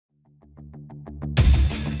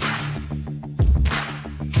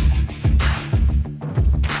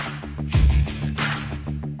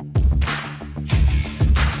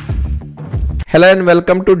Hello and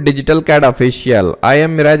welcome to DigitalCAD Official. I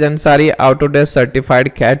am Miraj Ansari, Autodesk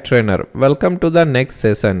Certified CAD Trainer. Welcome to the next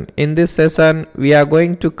session. In this session, we are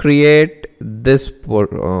going to create this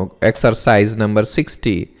exercise number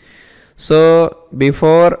 60. So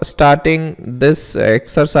before starting this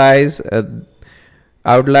exercise,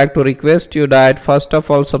 I would like to request you that first of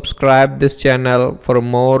all subscribe this channel for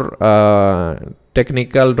more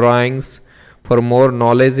technical drawings, for more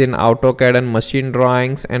knowledge in AutoCAD and machine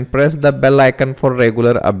drawings, and press the bell icon for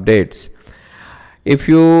regular updates. If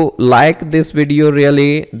you like this video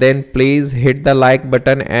really, then please hit the like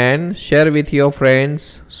button and share with your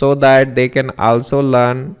friends so that they can also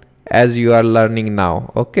learn as you are learning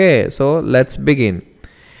now. Okay, so let's begin.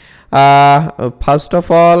 First of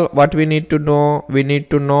all, what we need to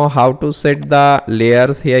know how to set the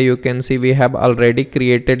layers. Here you can see we have already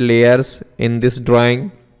created layers in this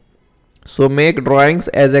drawing. So make drawings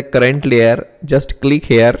as a current layer, just click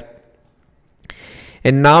here,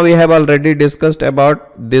 and now we have already discussed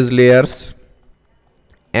about these layers,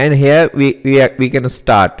 and here we can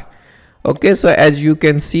start. Okay, so as you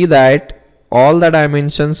can see that all the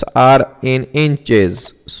dimensions are in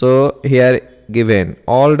inches. So here given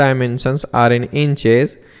all dimensions are in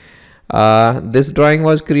inches. This drawing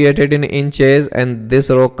was created in inches, and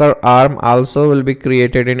this rocker arm also will be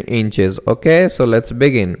created in inches. Okay, so let's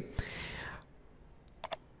begin.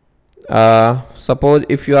 Suppose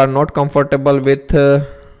if you are not comfortable with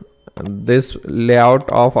this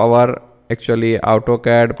layout of our actually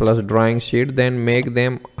AutoCAD plus drawing sheet, then make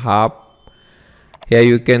them half. Here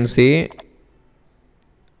you can see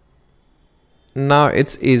now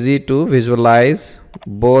it's easy to visualize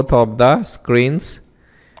both of the screens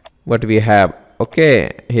what we have.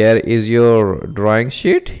 Okay, here is your drawing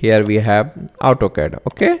sheet, here we have AutoCAD.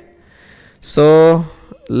 Okay, so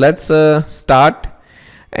let's start.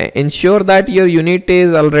 Ensure that your unit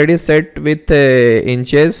is already set with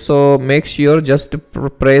inches, so make sure just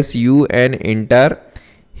press U and enter.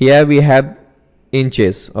 Here we have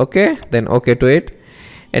inches. Okay, then okay to it,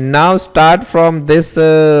 and now start from this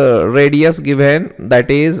radius given, that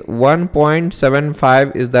is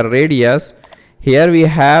 1.75 is the radius. Here we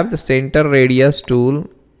have the center radius tool,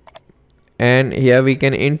 and here we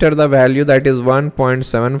can enter the value, that is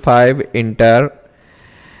 1.75, enter.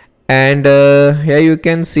 And here you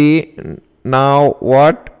can see now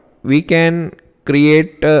what we can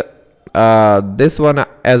create this one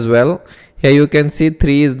as well. Here you can see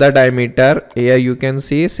 3 is the diameter. Here you can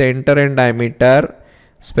see center and diameter.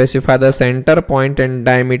 Specify the center point and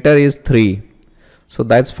diameter is 3. So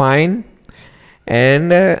that's fine.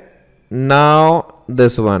 And now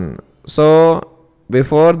this one. So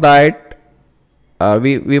before that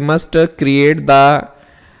we must create the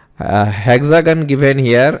hexagon given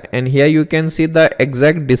here, and here you can see the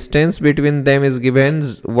exact distance between them is given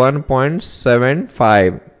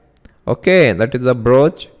 1.75. okay, that is the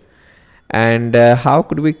broach. And how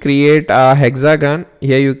could we create a hexagon?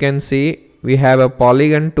 Here you can see we have a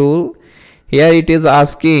polygon tool. Here it is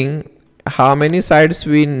asking how many sides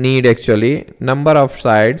we need, actually number of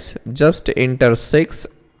sides, just enter 6.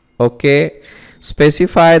 okay,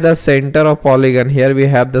 specify the center of polygon. Here we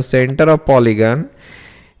have the center of polygon.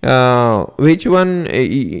 Which one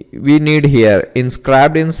we need here,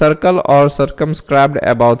 inscribed in circle or circumscribed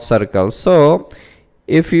about circle? So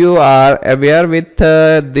if you are aware with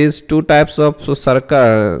these two types of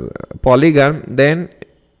circle polygon, then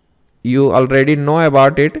you already know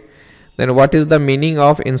about it. Then what is the meaning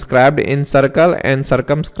of inscribed in circle and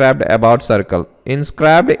circumscribed about circle?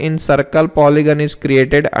 Inscribed in circle polygon is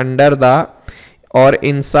created under the or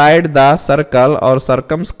inside the circle, or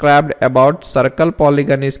circumscribed about circle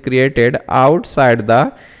polygon is created outside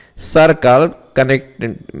the circle,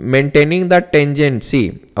 maintaining the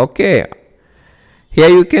tangency. Okay, here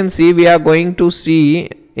you can see we are going to see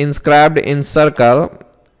inscribed in circle.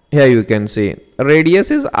 Here you can see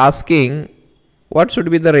radius is asking what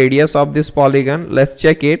should be the radius of this polygon. Let's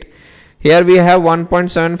check it. Here we have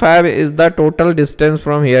 1.75 is the total distance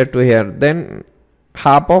from here to here, then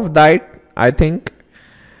half of that, I think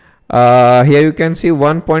here you can see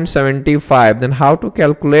 1.75. then how to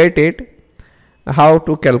calculate it?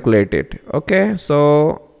 Okay,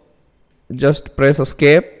 so just press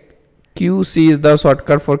escape. QC is the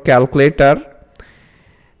shortcut for calculator,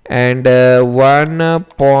 and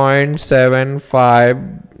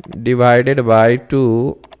 1.75 divided by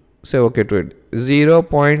 2, say okay to it,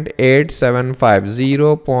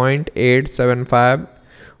 0.875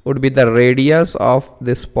 would be the radius of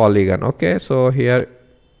this polygon. Okay, so here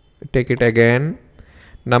take it again,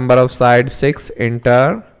 number of sides 6,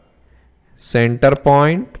 enter, center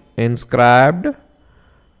point inscribed.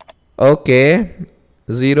 Okay,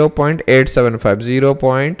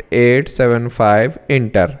 0.875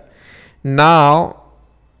 enter. Now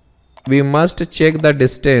we must check the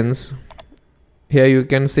distance. Here you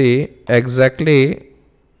can see exactly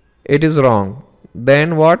it is wrong.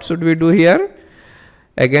 Then what should we do here?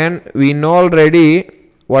 Again, we know already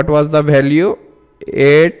what was the value,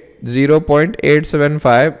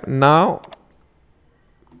 0.875. Now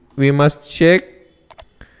we must check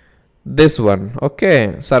this one.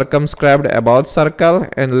 Okay, circumscribed about circle,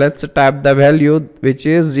 and let's type the value which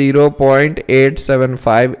is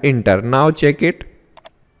 0.875 enter. Now check it.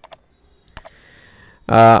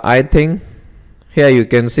 I think here you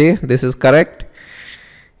can see this is correct.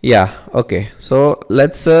 Yeah, okay. So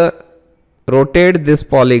let's rotate this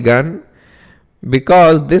polygon,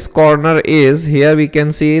 because this corner is here. We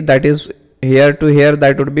can see that is here to here,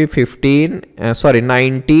 that would be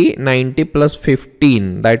 90 plus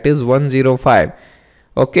 15, that is 105.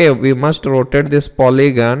 Okay, we must rotate this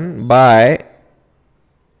polygon by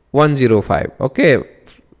 105. Okay,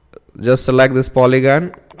 just select this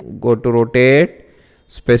polygon, go to rotate,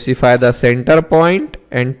 specify the center point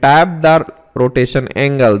and tap the rotation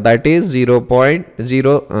angle, that is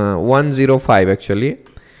 0.105 actually.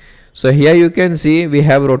 So here you can see we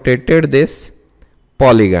have rotated this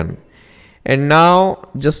polygon. And now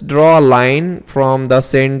just draw a line from the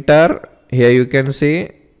center. Here you can see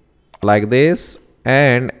like this,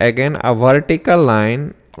 and again a vertical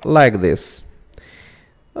line like this.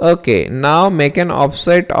 Okay, now make an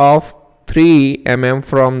offset of 3 mm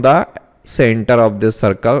from the center of this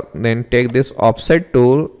circle. Then take this offset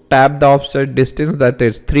tool, tap the offset distance, that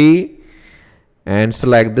is 3, and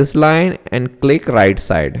select this line and click right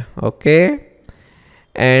side. Okay,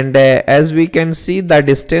 and as we can see, the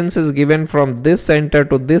distance is given from this center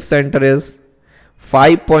to this center is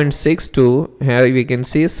 5.62. here we can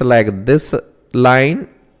see, select this line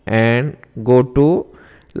and go to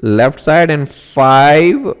left side, and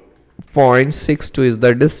 5.62 is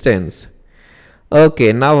the distance.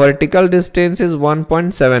 Okay, now vertical distance is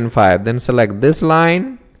 1.75. then select this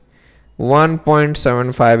line,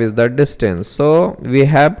 1.75 is the distance. So we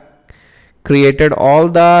have created all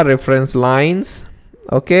the reference lines.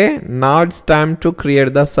 Okay, now it's time to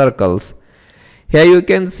create the circles. Here you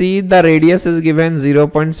can see the radius is given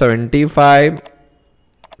 0.75.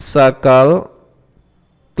 circle,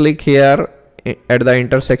 click here at the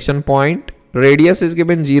intersection point, radius is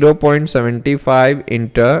given 0.75,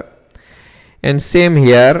 enter, and same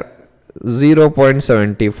here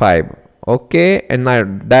 0.75. okay, and now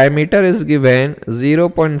diameter is given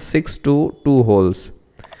 0.62, 2 holes.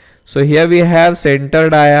 So here we have center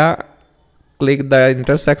dia, click the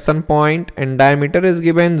intersection point, and diameter is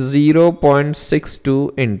given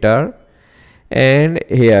 0.62, enter, and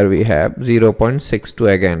here we have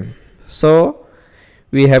 0.62 again. So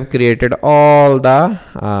we have created all the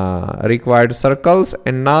required circles.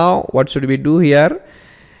 And now what should we do here?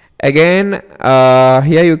 Again,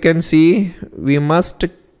 here you can see we must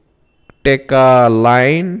take a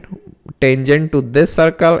line tangent to this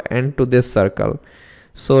circle and to this circle.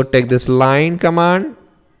 So take this line command,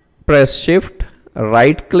 press shift,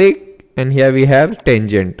 right click, and here we have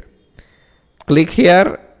tangent. Click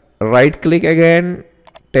here, right click again,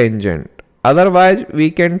 tangent. Otherwise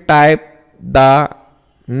we can type the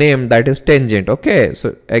name, that is tangent. Okay,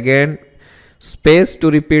 so again space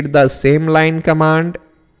to repeat the same line command.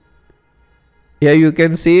 Here you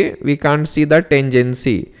can see we can't see the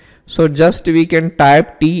tangency, so just we can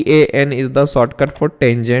type TAN is the shortcut for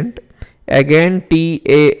tangent. Again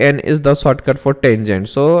TAN is the shortcut for tangent,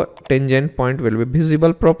 so tangent point will be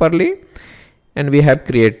visible properly, and we have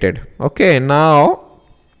created. Okay, now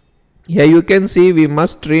here you can see we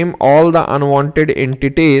must trim all the unwanted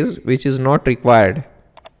entities which is not required.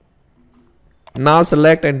 Now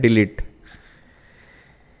select and delete.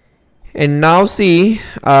 And now see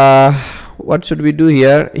what should we do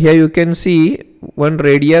here? Here you can see one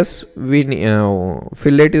radius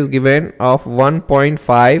fillet is given of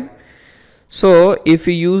 1.5. So if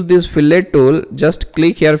we use this fillet tool, just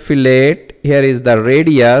click here fillet, here is the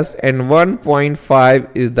radius, and 1.5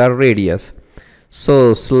 is the radius.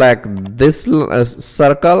 So select this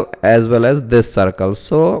circle as well as this circle,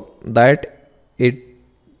 so that it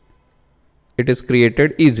is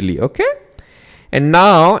created easily. Okay, and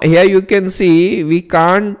now here you can see we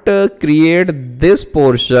can't create this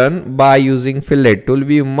portion by using fillet tool.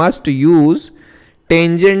 We must use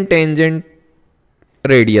tangent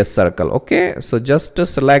radius circle. Okay, so just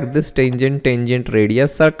select this tangent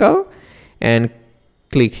radius circle and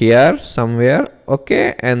click here somewhere.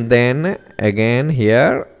 Okay, and then again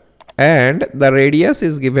here, and the radius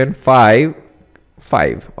is given 5.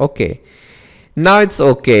 Okay, Now it's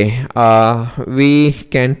okay. We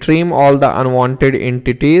can trim all the unwanted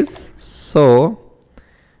entities, so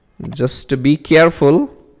just be careful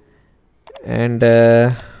and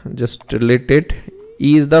just delete it.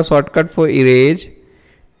 E is the shortcut for erase.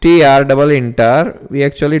 TR double enter. We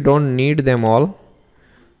actually don't need them all,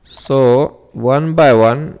 so one by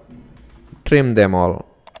one trim them all.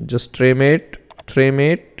 Just trim it, trim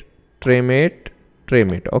it, trim it, trim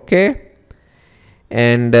it. Okay,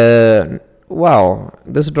 and wow,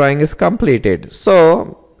 this drawing is completed.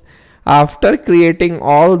 So after creating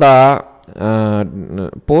all the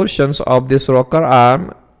portions of this rocker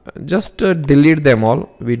arm, just delete them all.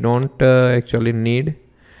 We don't actually need.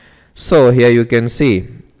 So here you can see,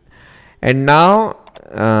 and now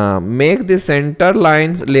make the center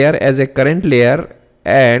lines layer as a current layer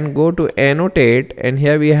and go to annotate, and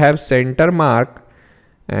here we have center mark,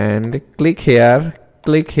 and click here,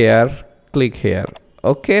 click here, click here.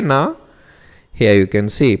 Okay, now here you can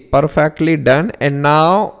see perfectly done. And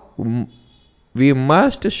now we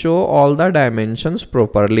must show all the dimensions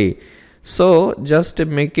properly, so just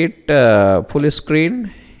make it full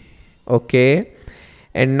screen. Okay,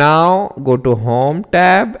 and now go to home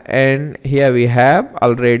tab, and here we have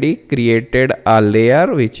already created a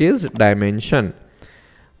layer which is dimension.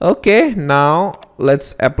 Okay, now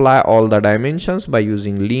let's apply all the dimensions by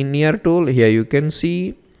using linear tool. Here you can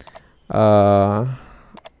see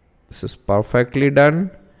this is perfectly done,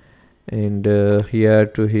 and here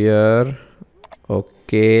to here.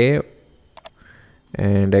 Okay,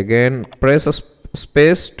 and again press a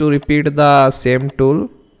space to repeat the same tool.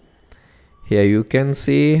 Here you can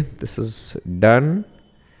see this is done.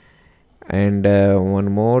 And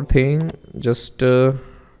one more thing, just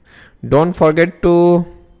don't forget to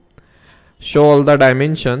show all the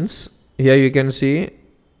dimensions. Here you can see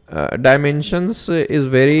dimensions is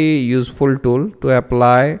very useful tool to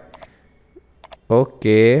apply.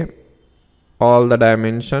 Okay, all the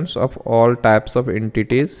dimensions of all types of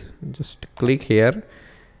entities. Just click here,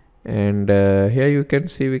 and here you can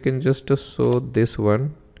see we can just show this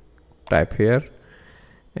one. Type here,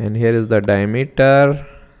 and here is the diameter.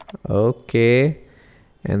 Okay,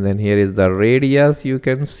 and then here is the radius. You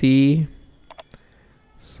can see,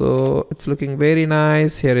 so it's looking very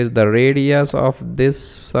nice. Here is the radius of this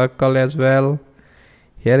circle as well.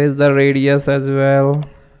 Here is the radius as well.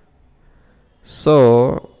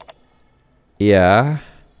 So yeah,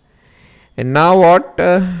 and now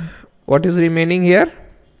what is remaining here?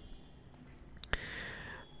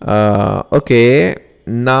 Okay,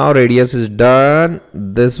 now radius is done,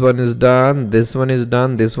 this one is done, this one is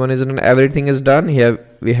done, this one is done, everything is done. Here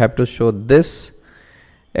we have to show this.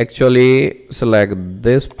 Actually select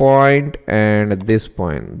this point and this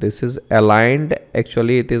point. This is aligned.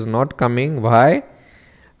 Actually it is not coming. Why?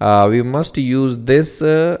 We must use this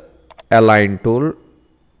align tool.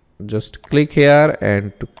 Just click here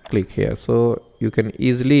and to click here, so you can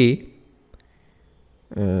easily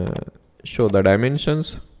show the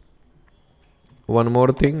dimensions. One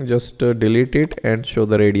more thing, just delete it and show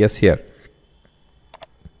the radius here.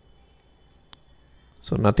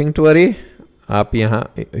 So nothing to worry. आप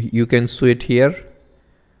यहाँ you can show it here,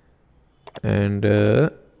 and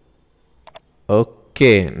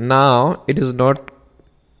okay, now it is not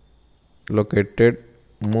located.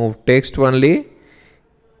 Move text only,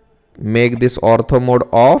 make this ortho mode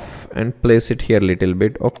off and place it here little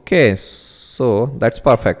bit. Okay, so that's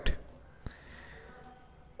perfect.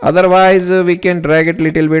 Otherwise we can drag it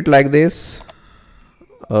little bit like this.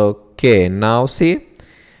 Okay, now see,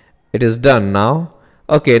 it is done now.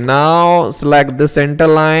 Okay, now select the center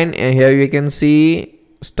line, and here you can see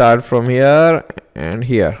start from here and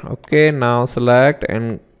here. Okay, now select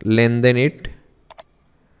and lengthen it.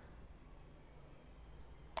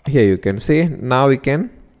 Here you can see, now we can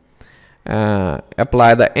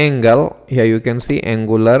apply the angle. Here you can see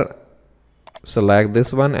angular. Select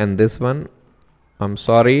this one and this one. I'm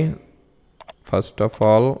sorry, first of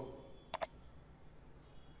all,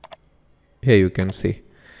 here you can see.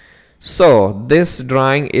 So this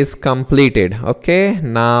drawing is completed. Okay,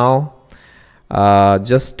 now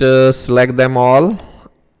just select them all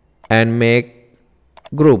and make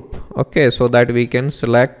group. Okay, so that we can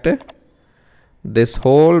select this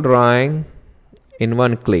whole drawing in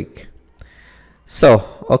one click. So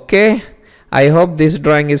okay, I hope this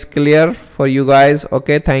drawing is clear for you guys.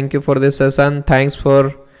 Okay, thank you for this session. Thanks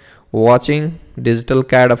for watching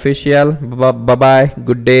DigitalCAD official. Bye bye,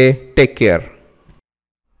 good day, take care.